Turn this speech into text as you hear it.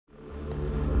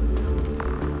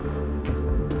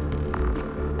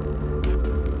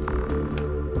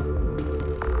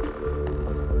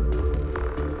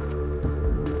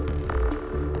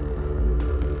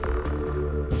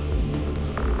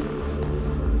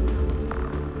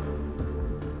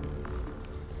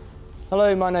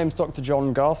Hello, my name's Dr.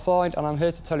 John Garside, and I'm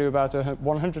here to tell you about a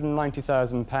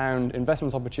 £190,000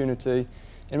 investment opportunity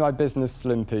in my business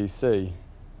Slim PC.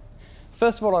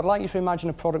 First of all, I'd like you to imagine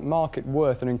a product market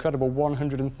worth an incredible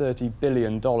 $130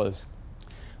 billion. And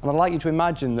I'd like you to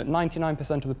imagine that 99%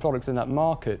 of the products in that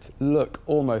market look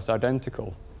almost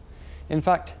identical. In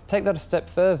fact, take that a step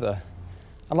further.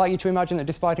 I'd like you to imagine that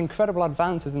despite incredible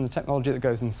advances in the technology that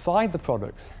goes inside the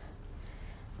products,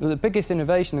 the biggest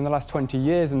innovation in the last 20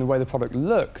 years in the way the product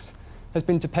looks has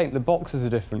been to paint the boxes a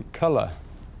different colour.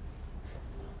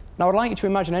 Now, I'd like you to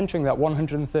imagine entering that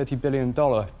 $130 billion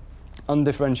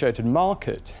undifferentiated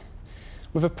market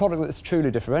with a product that's truly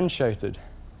differentiated.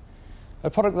 A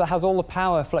product that has all the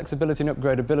power, flexibility and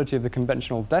upgradability of the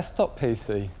conventional desktop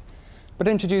PC, but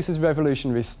introduces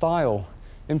revolutionary style,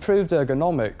 improved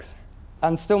ergonomics,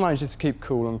 and still manages to keep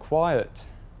cool and quiet.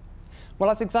 Well,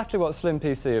 that's exactly what Slim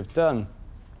PC have done.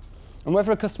 And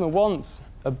whether a customer wants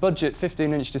a budget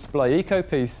 15-inch display Eco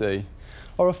PC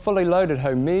or a fully loaded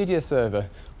home media server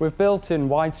with built-in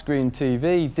widescreen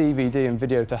TV, DVD and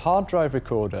video to hard drive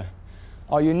recorder,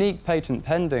 our unique patent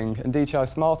pending and DTI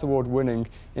Smart Award-winning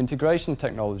integration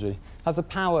technology has the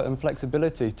power and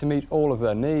flexibility to meet all of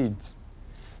their needs.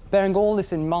 Bearing all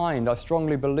this in mind, I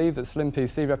strongly believe that Slim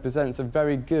PC represents a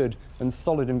very good and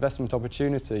solid investment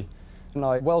opportunity, and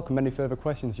I welcome any further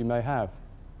questions you may have.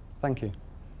 Thank you.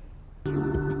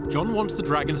 John wants the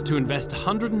Dragons to invest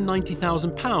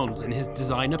 £190,000 in his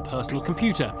designer personal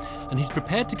computer, and he's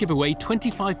prepared to give away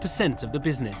 25% of the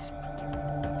business.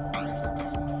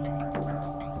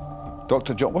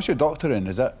 Dr. John, what's your doctor in?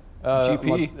 Is that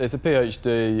GP? It's a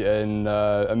PhD in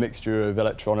a mixture of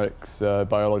electronics,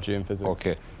 biology and physics.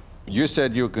 OK. You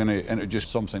said you were going to introduce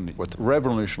something with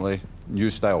revolutionary new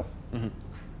style. Mm-hmm.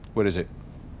 Where is it?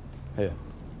 Here.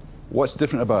 What's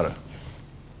different about it?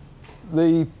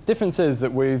 The difference is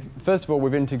that first of all,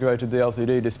 we've integrated the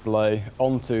LCD display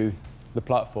onto the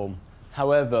platform.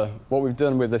 However, what we've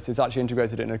done with this is actually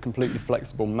integrated it in a completely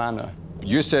flexible manner.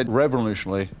 You said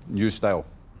revolutionary new style.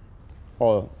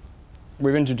 Well,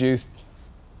 we've introduced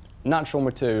natural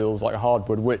materials like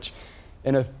hardwood, which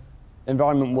in an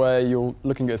environment where you're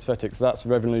looking at aesthetics, that's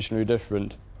revolutionarily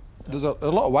different. There's a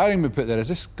lot of wiring we put there. Is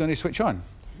this going to switch on?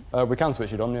 We can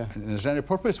switch it on, yeah. And is there any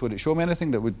purpose? Would it show me anything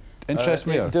that would interest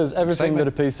me? It does everything that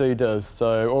a PC does.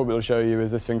 So all it will show you is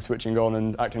this thing switching on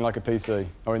and acting like a PC.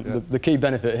 I mean, the key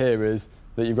benefit here is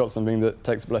that you've got something that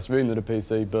takes up less room than a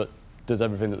PC, but does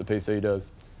everything that the PC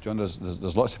does. John,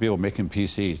 there's lots of people making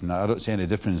PCs, and I don't see any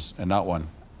difference in that one.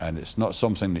 And it's not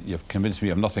something that you've convinced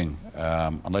me of nothing.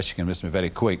 Unless you convince me very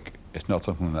quick, it's not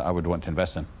something that I would want to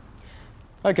invest in.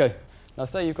 OK. Now,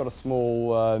 say you've got a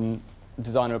small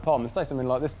designer apartment, say something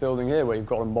like this building here where you've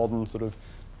got a modern sort of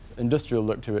industrial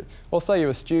look to it. Or say you're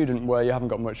a student where you haven't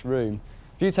got much room.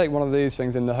 If you take one of these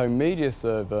things in the home media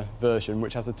server version,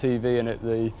 which has a TV in it,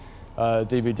 the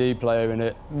DVD player in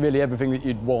it, really everything that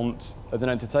you'd want as an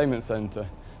entertainment centre,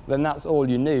 then that's all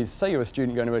you need. Say you're a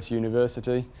student going away to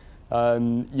university,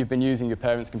 you've been using your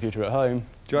parents' computer at home,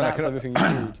 John, that's everything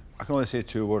you need. I can only say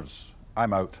 2 words.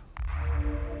 I'm out.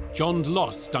 John's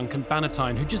lost Duncan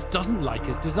Bannatyne, who just doesn't like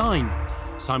his design.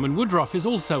 Simon Woodruff is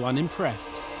also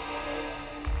unimpressed.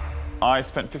 I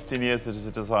spent 15 years as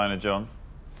a designer, John,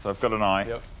 so I've got an eye.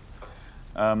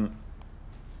 Yep.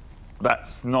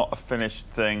 That's not a finished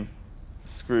thing.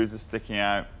 Screws are sticking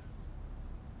out,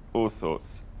 all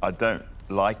sorts. I don't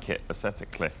like it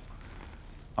aesthetically.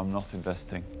 I'm not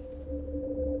investing.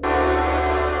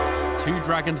 2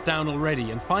 Dragons down already,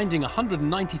 and finding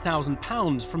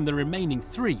 £190,000 from the remaining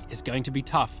 3 is going to be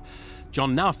tough.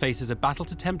 John now faces a battle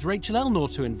to tempt Rachel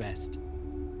Elnor to invest.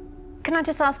 Can I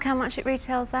just ask how much it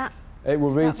retails at? It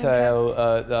will retail,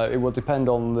 it will depend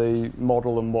on the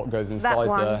model and what goes inside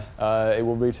there. It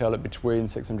will retail at between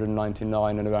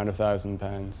 £699 and around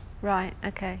 £1,000. Right,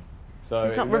 OK. So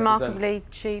it's not remarkably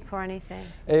cheap or anything?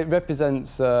 It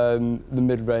represents the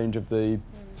mid-range of the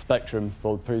spectrum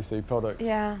for PC products.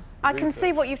 Yeah. I can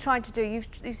see what you've tried to do.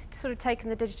 You've sort of taken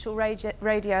the digital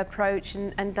radio approach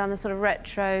and done the sort of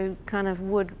retro kind of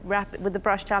wood wrap with the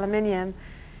brushed aluminium.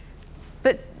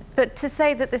 But to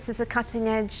say that this is a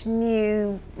cutting-edge,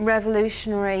 new,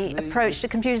 revolutionary approach to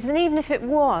computers, and even if it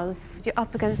was, you're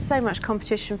up against so much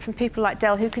competition from people like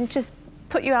Dell who can just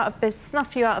put you out of business,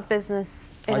 snuff you out of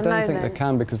business in a moment. I don't think they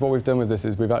can, because what we've done with this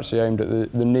is we've actually aimed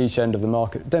at the niche end of the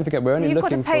market. Don't forget, we're only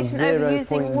looking for 0.0... So you've got a patent over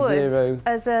using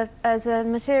wood as a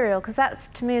material, because that,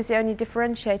 to me, is the only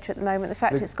differentiator at the moment, the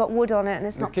fact it's got wood on it and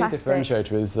it's not plastic. The key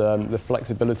differentiator is the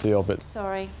flexibility of it.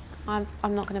 Sorry, I'm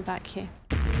not going to back you.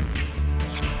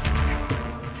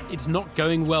 It's not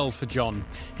going well for John.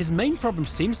 His main problem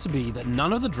seems to be that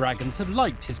none of the Dragons have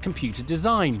liked his computer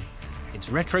design. Its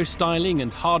retro styling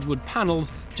and hardwood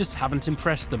panels just haven't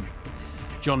impressed them.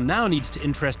 John now needs to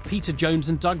interest Peter Jones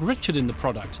and Doug Richard in the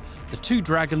product, the two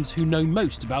dragons who know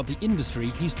most about the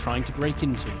industry he's trying to break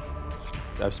into.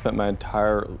 I've spent my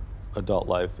entire adult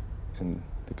life in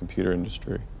the computer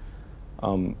industry.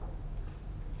 And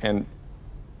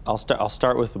I'll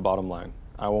start with the bottom line.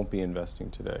 I won't be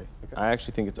investing today. Okay. I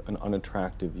actually think it's an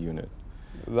unattractive unit.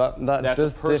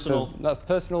 That's personal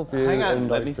view. Hang on,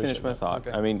 let me finish my thought.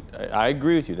 Okay. I mean, I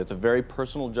agree with you. That's a very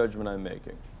personal judgment I'm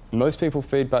making. Most people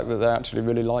feedback that they actually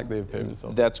really like the appearance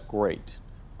of it. That's great.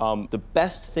 The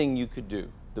best thing you could do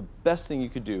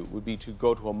would be to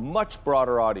go to a much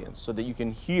broader audience so that you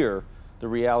can hear the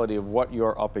reality of what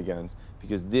you're up against,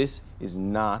 because this is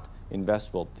not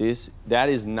investable. That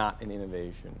is not an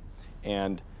innovation.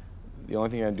 And the only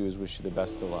thing I do is wish you the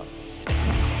best of luck.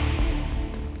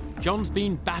 John's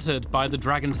been battered by the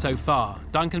Dragon so far.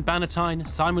 Duncan Bannatyne,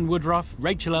 Simon Woodruff,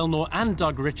 Rachel Elnor and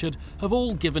Doug Richard have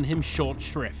all given him short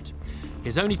shrift.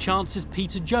 His only chance is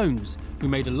Peter Jones, who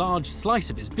made a large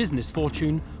slice of his business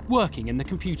fortune working in the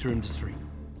computer industry.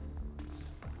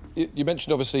 You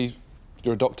mentioned, obviously,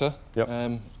 you're a doctor. Yep.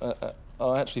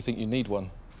 I actually think you need one.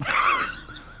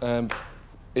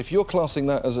 If you're classing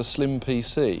that as a slim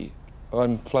PC,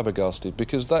 I'm flabbergasted,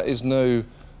 because that is no...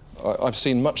 I've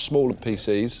seen much smaller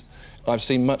PCs. I've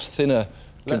seen much thinner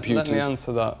computers. Let me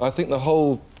answer that. I think the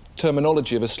whole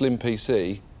terminology of a slim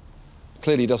PC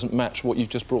clearly doesn't match what you've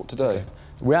just brought today. Okay.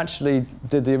 We actually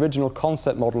did the original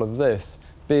concept model of this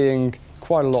being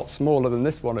quite a lot smaller than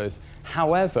this one is.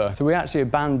 However, so we actually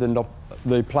abandoned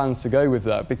the plans to go with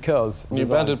that because... You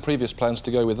abandoned previous plans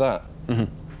to go with that?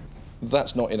 Mm-hmm.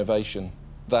 That's not innovation.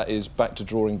 That is back to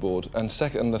drawing board. And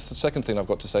the second thing I've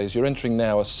got to say is you're entering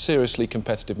now a seriously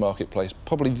competitive marketplace,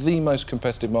 probably the most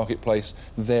competitive marketplace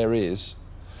there is,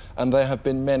 and there have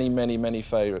been many, many, many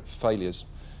failures.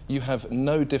 You have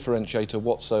no differentiator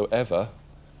whatsoever.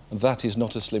 That is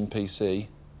not a slim PC.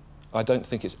 I don't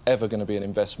think it's ever going to be an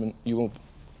investment.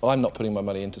 I'm not putting my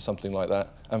money into something like that,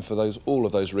 and for all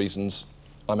of those reasons,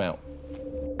 I'm out.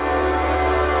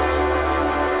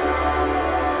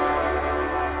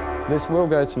 This will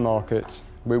go to market.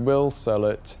 We will sell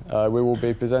it. We will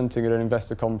be presenting at an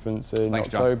investor conference in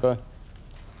October. John.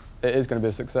 It is going to be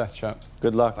a success, chaps.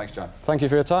 Good luck. Thanks, John. Thank you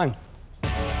for your time.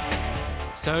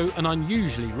 So, an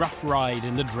unusually rough ride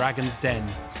in the Dragon's den.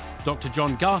 Dr.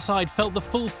 John Garside felt the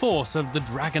full force of the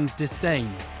Dragon's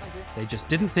disdain. They just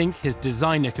didn't think his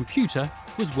designer computer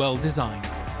was well designed.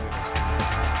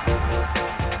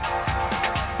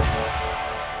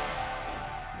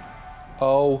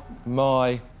 Oh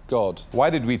my God. Why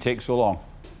did we take so long?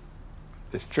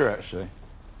 It's true, actually.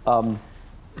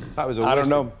 That was a I waste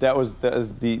don't know. That was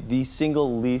the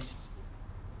single least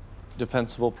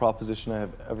defensible proposition I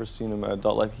have ever seen in my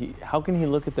adult life. How can he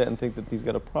look at that and think that he's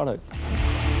got a product?